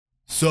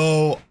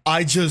So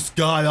I just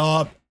got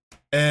up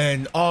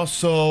and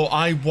also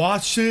I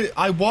watched it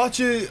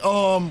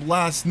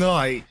last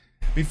night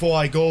before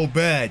I go to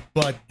bed,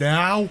 but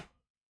now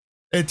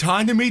it's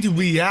time for me to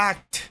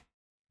react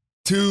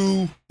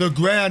to the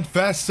Grand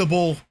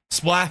Festival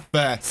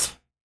Splatfest.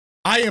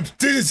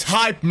 This is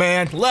hype,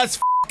 man. Let's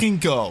fucking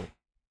go.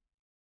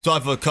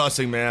 Sorry for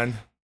cussing, man.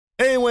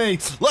 Anyway,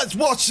 let's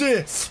watch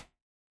this.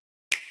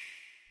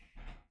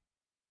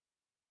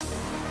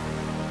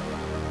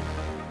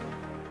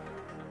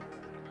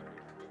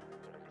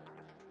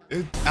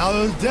 It's out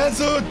of the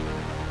desert.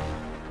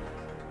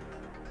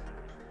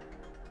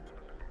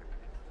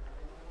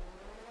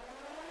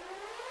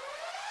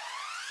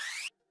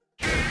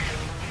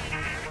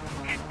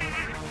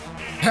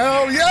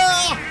 Hell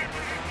yeah!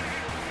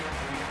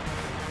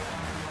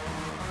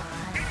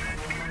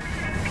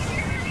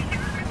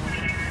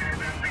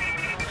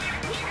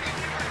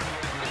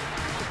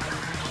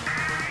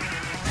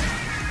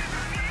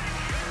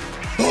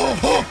 Oh,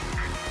 oh.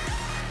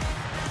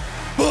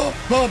 Ba,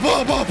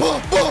 ba, ba, ba,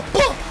 ba, ba,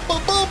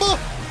 ba, ba, ba.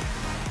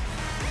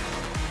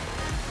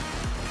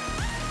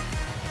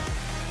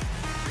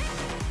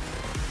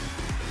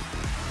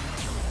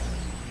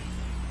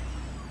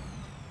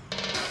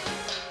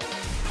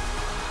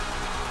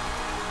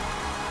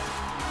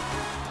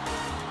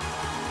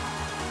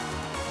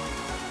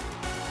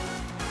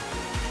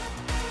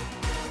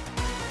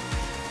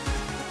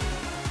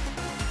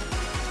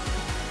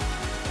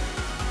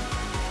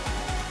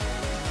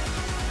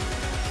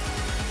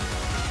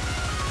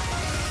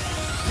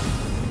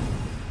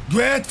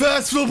 Grand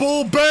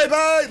Festival,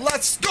 baby!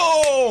 Let's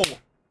go!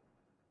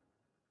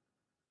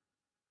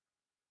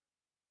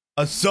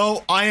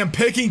 So, I am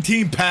picking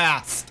Team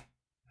Past.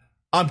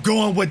 I'm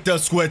going with the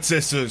Squid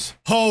Sisters.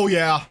 Oh,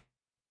 yeah.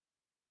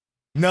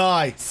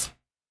 Nice.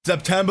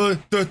 September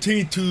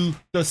 13th to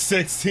the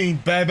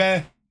 16th,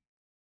 baby.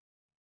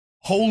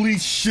 Holy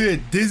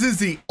shit, this is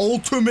the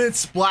ultimate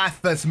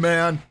Splatfest,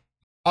 man.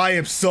 I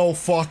am so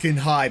fucking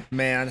hyped,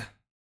 man.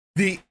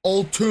 The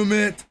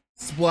ultimate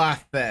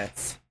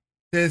Splatfest.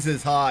 This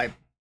is hype.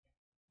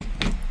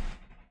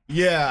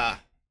 Yeah.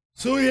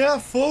 So yeah,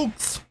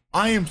 folks,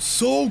 I am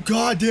so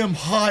goddamn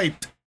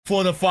hyped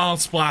for the final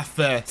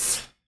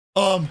Splatfest.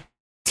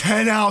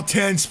 10 out of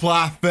 10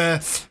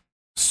 Splatfest.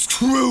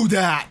 Screw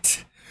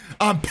that.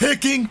 I'm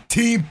picking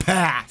Team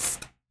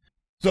Past.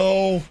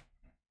 So,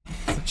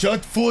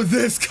 just for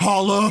this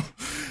color.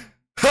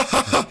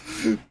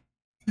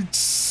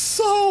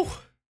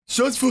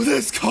 Just for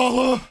this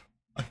color.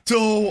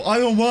 So, I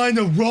don't mind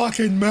the rock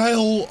and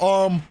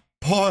metal,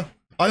 part.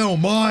 I don't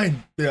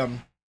mind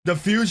them. The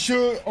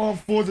future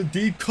for the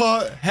deep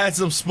cut has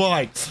some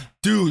spikes.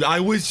 Dude, I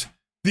wish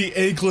the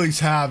Inklings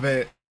have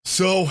it.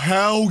 So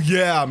hell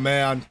yeah,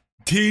 man.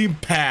 Team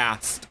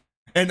Past.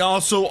 And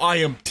also I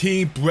am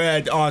Team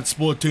Bread on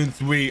Splatoon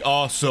 3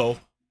 also.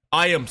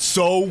 I am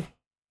so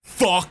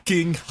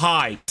fucking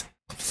hyped.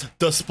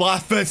 The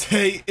Splatfest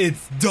hate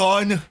is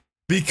done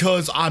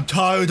because I'm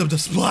tired of the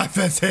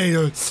Splatfest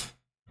haters.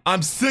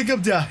 I'm sick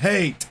of the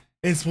hate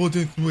in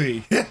Splatoon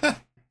 3.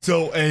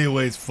 So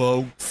anyways,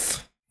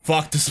 folks,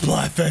 fuck the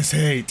Splatfest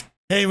hate.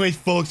 Anyways,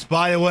 folks,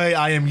 by the way,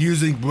 I am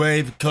using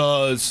Brave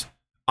because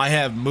I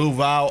have moved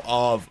out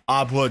of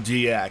Opera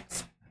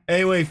GX.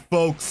 Anyway,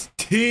 folks,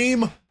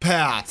 Team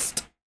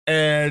Past.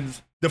 And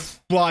the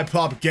fly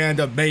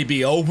propaganda may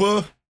be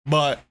over,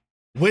 but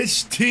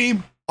which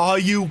team are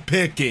you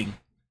picking?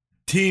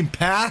 Team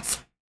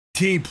Past,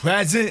 Team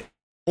Present,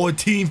 or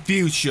Team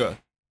Future?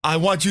 I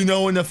want you to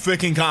know in the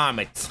freaking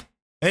comments.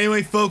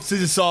 Anyway, folks,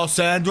 this is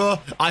Sawsandra.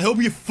 I hope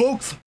you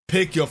folks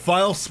pick your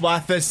final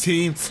Splatfest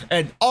team,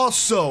 and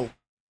also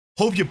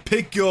hope you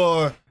pick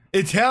your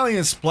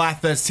Italian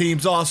Splatfest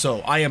teams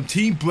also. I am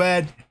Team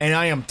Bread, and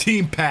I am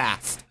Team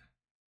Past.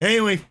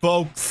 Anyway,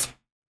 folks,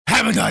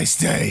 have a nice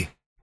day.